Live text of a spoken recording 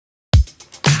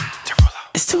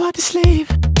It's too hard to sleep.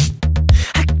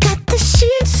 I got the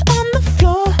sheets on the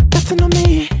floor, nothing on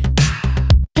me,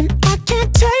 and I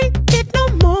can't take it no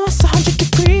more. It's 100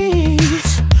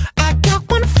 degrees. I got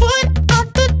one foot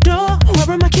out the door.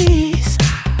 Where are my keys?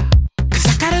 'Cause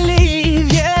I gotta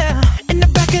leave, yeah. In the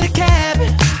back of the cab,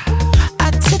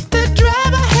 I tip the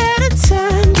driver ahead of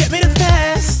time. Get me the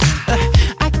fast.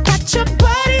 I got your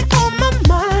body on my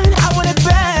mind. I want it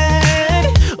bad.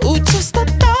 Ooh, just the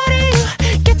thought of you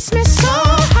gets me so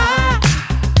high,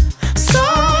 so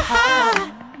high.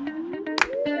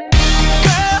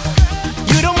 Girl,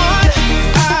 you the one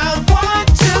I want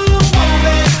to move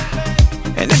it.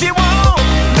 And if you want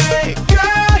me,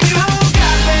 girl, you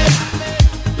got me.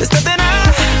 There's nothing I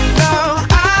know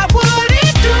I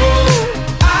wouldn't do,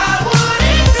 I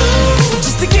wouldn't do,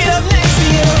 just to get up next to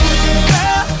you.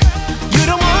 Girl, you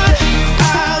the one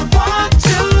I want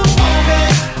to move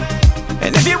it.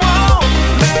 And if you want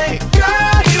me,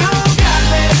 girl, you got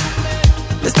me.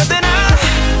 There's nothing I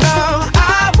know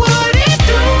I wouldn't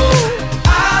do,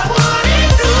 I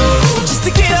wouldn't do, just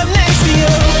to get up next to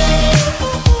you,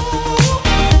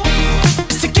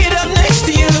 just to get up next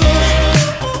to you.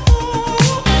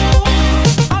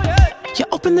 You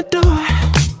open the door,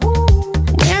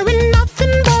 wearing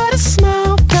nothing but a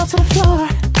smile, fell to the floor,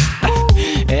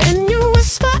 and you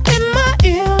whisper in my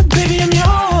ear, baby, I'm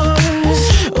yours.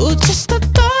 Ooh, just the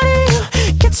thought of you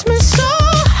gets me so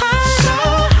high,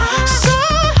 so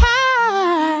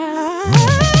high.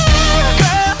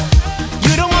 Girl,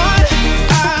 you the one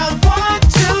I want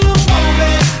to move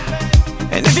it.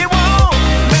 And if you want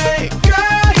me,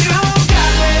 girl, you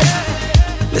got me.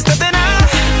 There's nothing I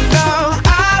know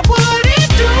I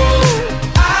wouldn't do,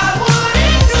 I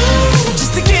wouldn't do,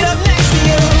 just to get up next to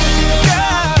you.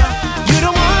 Girl, you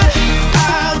the one I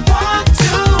want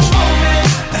to move it.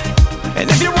 And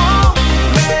if you want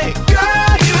me,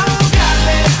 girl, you got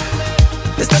me.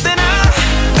 There's nothing I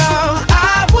know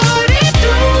I wouldn't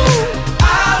do,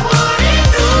 I wouldn't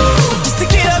do, just to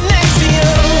get up next to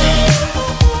you,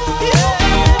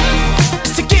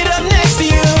 just to get up next to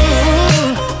you.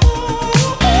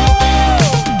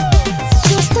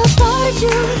 Just the thought of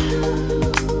you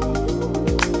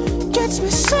gets me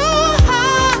so